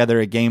putting together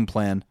a game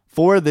plan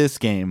for this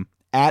game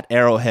at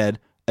Arrowhead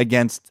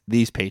against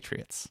these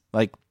Patriots?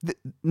 Like,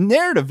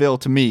 Narrativeville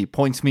to me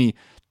points me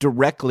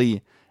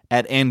directly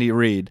at Andy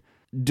Reid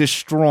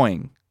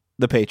destroying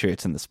the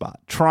Patriots in the spot,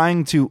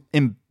 trying to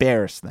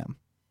embarrass them.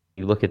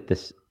 You look at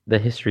the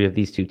history of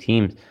these two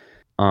teams.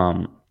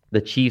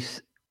 The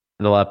Chiefs,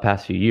 in the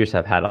past few years,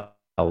 have had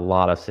a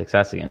lot of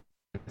success against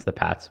the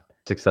Pats,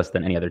 success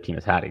than any other team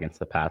has had against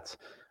the Pats,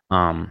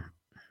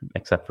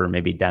 except for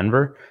maybe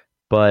Denver.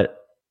 But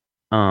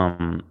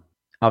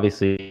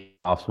obviously,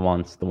 off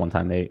once the one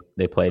time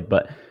they played.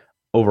 But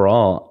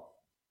overall,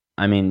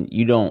 I mean,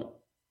 you don't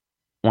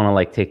want to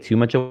like take too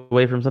much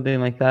away from something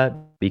like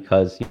that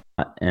because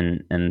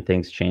and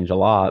things change a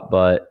lot.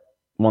 But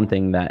one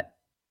thing that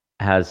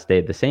has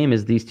stayed the same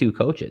is these two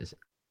coaches,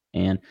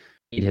 and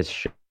it has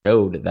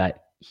showed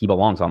that he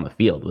belongs on the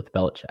field with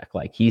Belichick.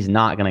 Like, he's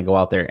not going to go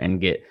out there and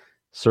get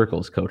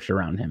circles coached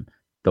around him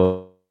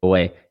the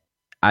way.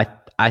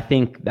 I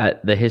think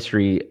that the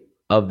history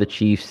of the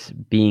Chiefs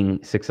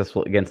being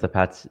successful against the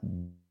Pats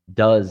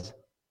does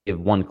give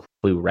one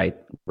clue right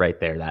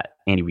there that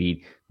Andy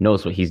Reid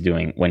knows what he's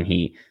doing when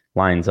he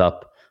lines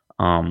up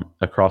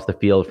across the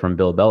field from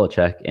Bill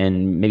Belichick,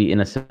 and maybe in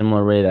a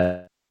similar way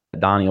that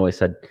Donnie always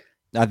said.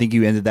 I think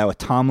you ended that with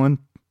Tomlin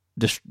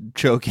just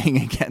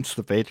choking against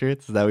the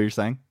Patriots. Is that what you're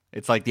saying?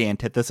 It's like the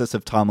antithesis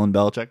of Tomlin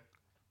Belichick.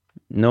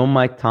 No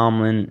Mike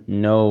Tomlin,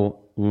 no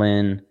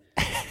Lynn,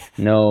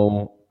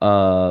 no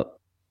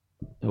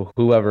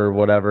whoever,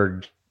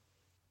 whatever.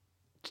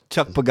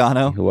 Chuck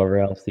Pagano. Whoever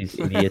else these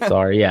idiots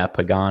are. Yeah,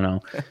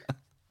 Pagano.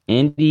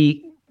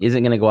 Andy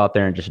isn't going to go out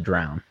there and just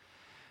drown.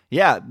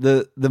 Yeah,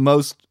 the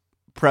most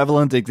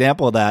prevalent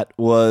example of that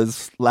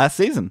was last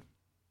season.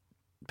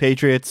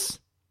 Patriots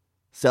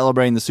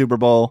celebrating the Super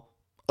Bowl,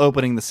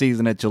 opening the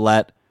season at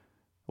Gillette.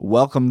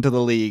 Welcome to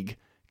the league.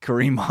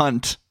 Kareem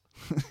Hunt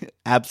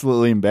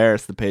absolutely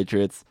embarrassed the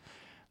Patriots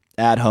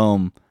at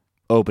home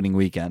opening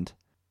weekend.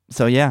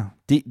 So yeah,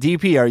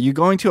 DP, are you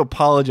going to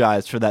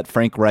apologize for that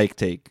Frank Reich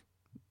take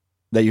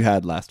that you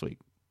had last week?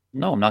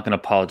 No, I'm not going to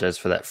apologize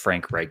for that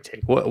Frank Reich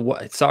take.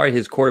 What? Sorry,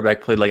 his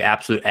quarterback played like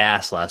absolute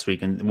ass last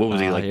week. And what was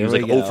he like? He was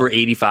like 0 for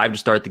 85 to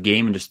start the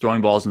game and just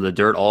throwing balls into the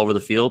dirt all over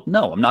the field.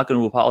 No, I'm not going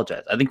to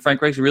apologize. I think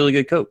Frank Reich's a really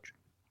good coach.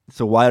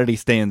 So why did he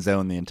stay in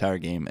zone the entire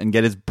game and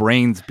get his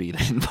brains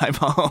beaten by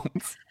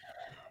Mahomes?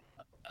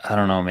 I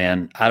don't know,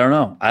 man. I don't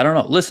know.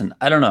 Listen,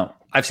 I don't know.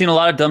 I've seen a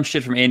lot of dumb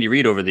shit from Andy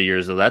Reid over the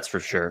years, though. That's for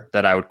sure.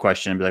 That I would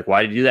question and be like,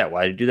 why did you do that?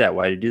 Why did you do that?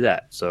 Why did you do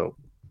that? So,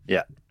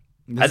 yeah.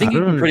 I think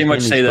you can pretty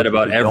much say that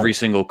about every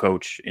single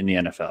coach in the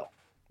NFL.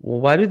 Well,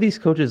 why do these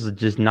coaches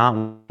just not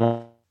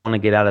want to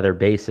get out of their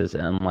bases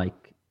and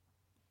like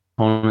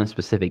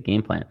opponent-specific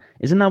game plan?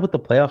 Isn't that what the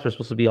playoffs are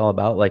supposed to be all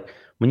about? Like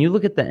when you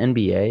look at the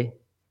NBA,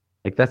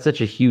 like that's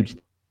such a huge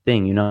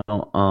thing, you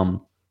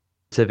know.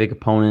 Specific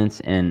opponents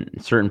and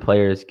certain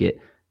players get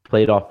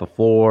played off the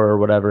floor or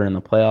whatever in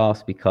the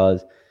playoffs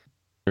because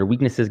their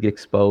weaknesses get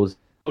exposed.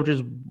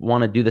 Coaches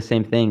want to do the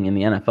same thing in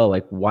the NFL.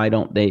 Like, why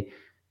don't they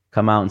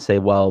come out and say,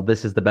 well,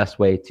 this is the best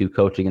way to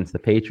coach against the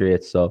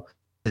Patriots? So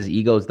his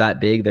ego's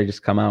that big, they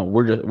just come out,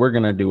 we're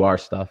going to do our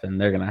stuff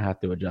and they're going to have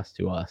to adjust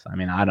to us. I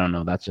mean, I don't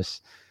know. That's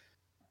just,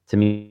 to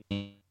me.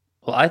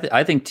 Well,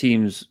 I think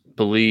teams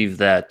believe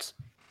that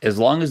as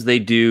long as they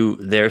do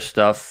their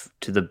stuff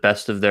to the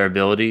best of their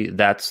ability,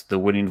 that's the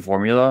winning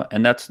formula,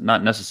 and that's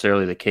not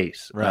necessarily the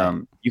case.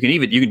 Right. You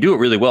can do it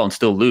really well and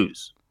still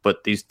lose,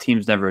 but these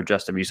teams never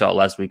adjust. I mean, you saw it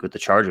last week with the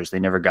Chargers; they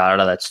never got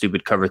out of that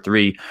stupid cover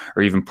 3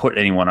 or even put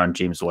anyone on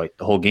James White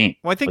the whole game.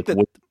 Well, I think that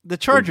the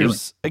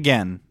Chargers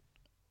again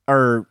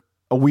are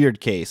a weird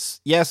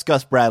case. Yes,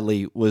 Gus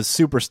Bradley was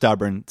super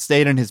stubborn,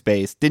 stayed in his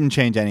base, didn't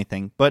change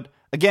anything. But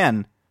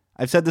again,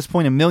 I've said this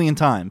point a million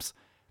times: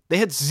 they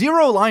had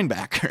 0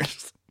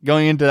 linebackers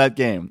going into that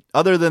game,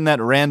 other than that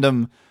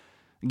random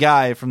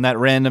guy from that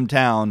random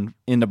town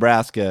in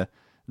Nebraska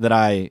that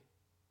I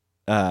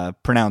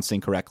pronounced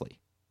incorrectly.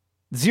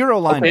 0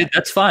 linebackers. Okay,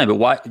 that's fine, but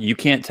why you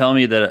can't tell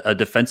me that a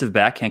defensive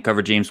back can't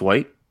cover James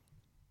White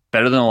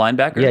better than a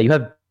linebacker? Yeah, you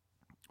have.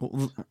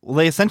 Well,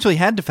 they essentially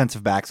had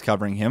defensive backs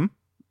covering him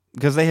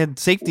because they had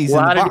safeties in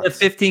the how box. did he have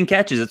 15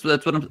 catches?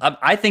 That's what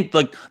I think.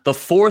 Like the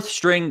 4th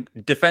string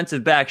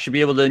defensive back should be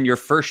able to, your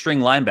 1st string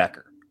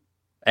linebacker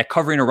at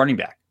covering a running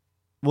back.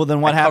 Well,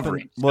 then what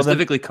happened?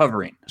 Specifically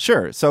covering.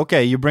 Sure. So,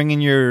 okay, you bring in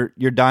your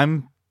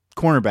dime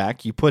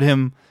cornerback, you put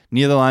him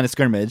near the line of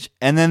scrimmage,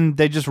 and then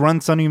they just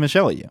run Sonny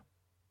Michel at you,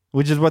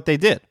 which is what they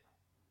did.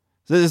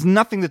 So there's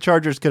nothing the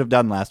Chargers could have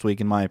done last week,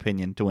 in my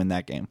opinion, to win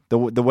that game. The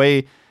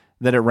way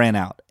that it ran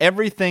out.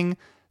 Everything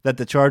that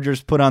the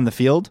Chargers put on the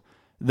field,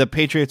 the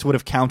Patriots would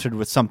have countered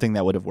with something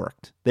that would have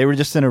worked. They were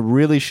just in a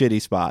really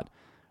shitty spot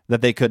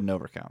that they couldn't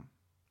overcome.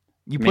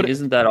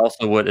 Isn't that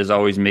also what has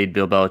always made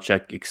Bill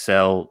Belichick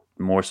excel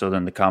more so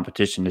than the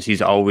competition? Is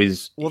he's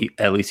always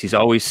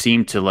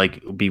seemed to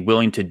like be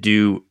willing to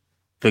do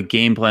the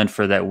game plan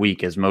for that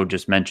week, as Mo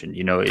just mentioned.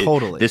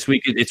 Totally. This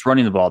week it's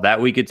running the ball.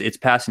 That week it's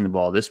passing the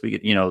ball. This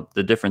week,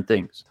 the different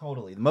things.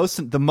 Totally.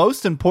 The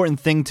most important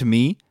thing to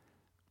me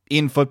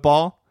in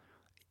football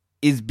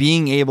is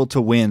being able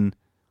to win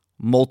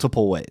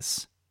multiple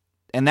ways,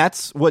 and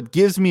that's what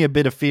gives me a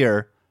bit of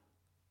fear,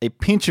 a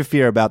pinch of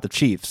fear about the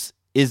Chiefs,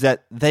 is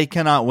that they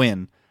cannot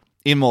win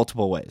in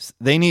multiple ways.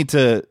 They need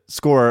to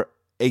score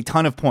a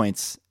ton of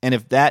points, and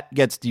if that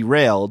gets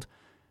derailed,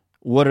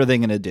 what are they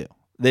going to do?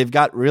 They've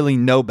got really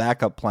no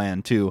backup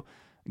plan to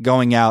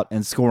going out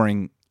and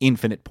scoring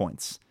infinite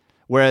points.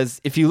 Whereas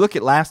if you look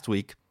at last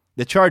week,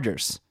 the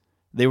Chargers,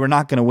 they were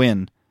not going to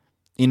win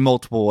in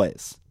multiple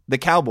ways. The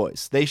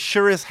Cowboys, they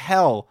sure as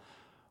hell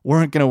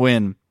weren't going to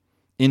win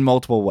in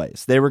multiple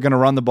ways. They were going to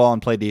run the ball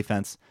and play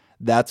defense.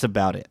 That's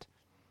about it.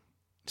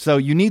 So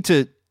you need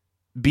to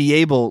be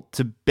able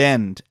to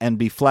bend and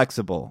be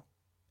flexible,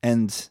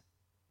 and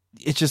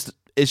it's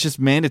just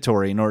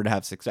mandatory in order to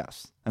have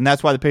success. And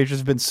that's why the Patriots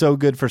have been so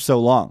good for so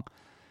long,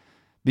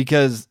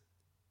 because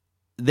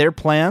their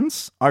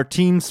plans are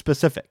team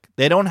specific.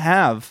 They don't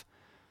have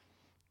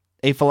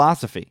a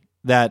philosophy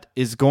that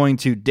is going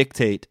to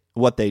dictate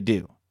what they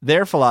do.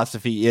 Their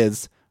philosophy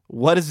is,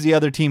 what is the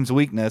other team's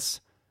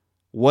weakness?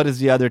 What is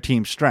the other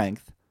team's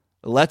strength?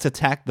 Let's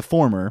attack the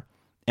former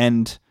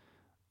and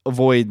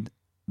avoid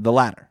the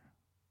latter.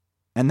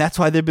 And that's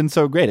why they've been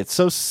so great. It's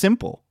so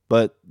simple,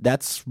 but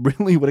that's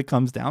really what it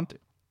comes down to.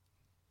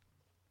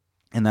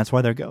 And that's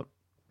why they're GOAT.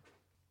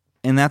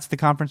 And that's the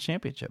conference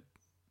championship.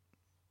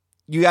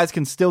 You guys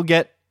can still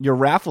get your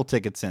raffle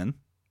tickets in.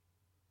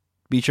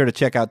 Be sure to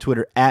check out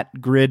Twitter at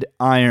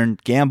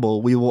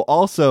GridironGamble. We will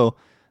also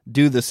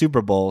do the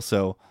Super Bowl,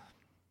 so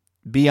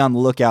be on the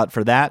lookout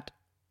for that.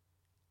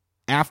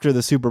 After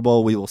the Super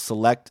Bowl, we will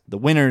select the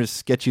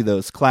winners, get you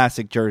those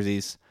classic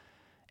jerseys,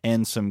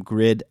 and some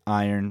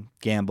Gridiron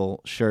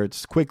Gamble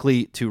shirts.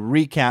 Quickly to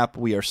recap,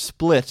 we are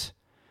split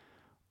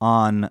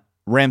on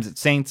Rams at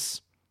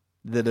Saints.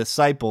 The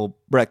disciple,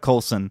 Brett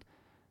Colson,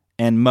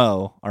 and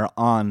Mo are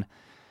on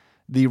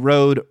the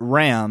road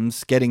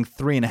Rams, getting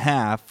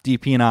 3.5.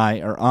 DP and I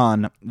are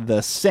on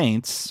the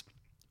Saints.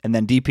 And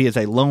then DP is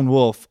a lone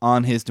wolf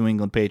on his New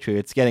England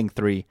Patriots, getting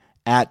 3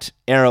 at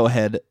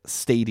Arrowhead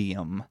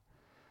Stadium.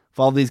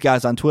 Follow these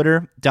guys on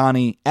Twitter,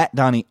 Donnie at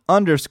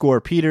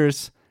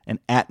Donnie_Peters and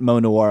at Mo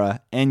Nuwwarah,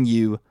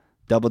 NUWWARH.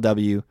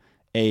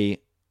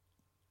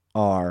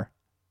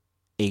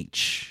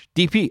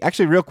 DP,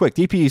 actually, real quick,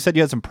 DP, you said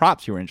you had some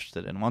props you were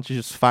interested in. Why don't you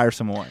just fire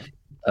some more?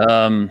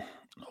 Well,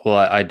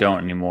 I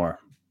don't anymore.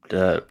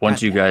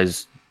 Once you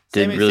guys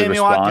didn't really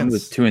respond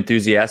with too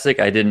enthusiastic,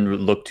 I didn't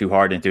look too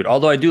hard into it.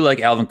 Although I do like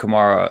Alvin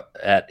Kamara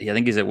I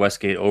think he's at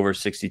Westgate over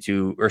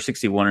 62 or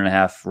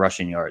 61.5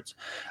 rushing yards.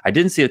 I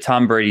didn't see a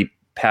Tom Brady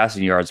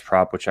passing yards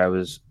prop, which I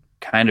was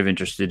kind of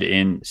interested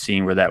in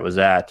seeing where that was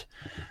at.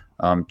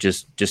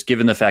 Just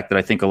given the fact that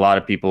I think a lot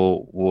of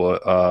people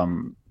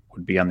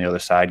would be on the other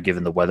side,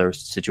 given the weather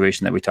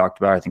situation that we talked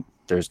about. I think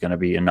there's going to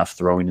be enough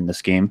throwing in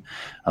this game,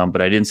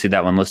 but I didn't see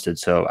that one listed,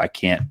 so I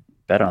can't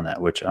bet on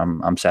that, which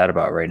I'm sad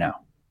about right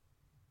now.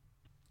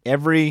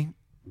 Every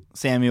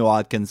Sammy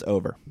Watkins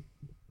over.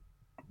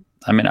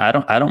 I mean, I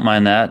don't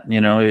mind that.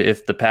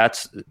 If the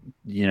Pats,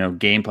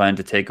 game plan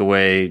to take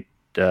away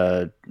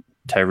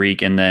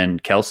Tyreek and then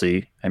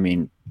Kelsey, I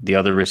mean, the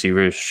other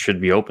receivers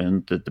should be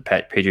open. The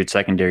Patriots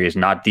secondary is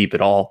not deep at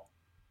all.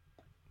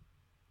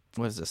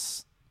 What is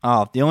this?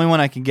 Oh, the only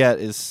one I can get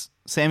is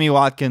Sammy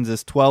Watkins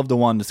is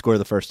 12-1 to score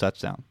the first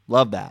touchdown.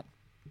 Love that.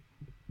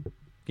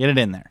 Get it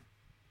in there.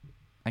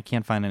 I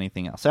can't find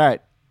anything else. All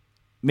right.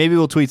 Maybe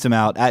we'll tweet some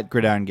out at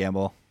Gridiron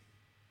Gamble.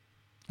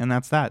 And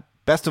that's that.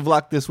 Best of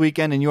luck this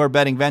weekend in your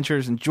betting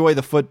ventures. Enjoy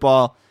the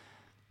football.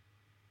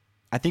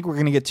 I think we're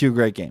going to get 2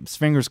 great games.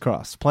 Fingers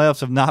crossed.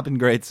 Playoffs have not been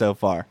great so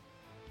far.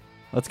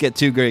 Let's get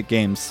 2 great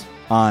games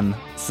on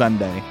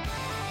Sunday.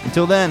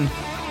 Until then,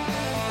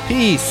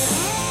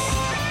 peace.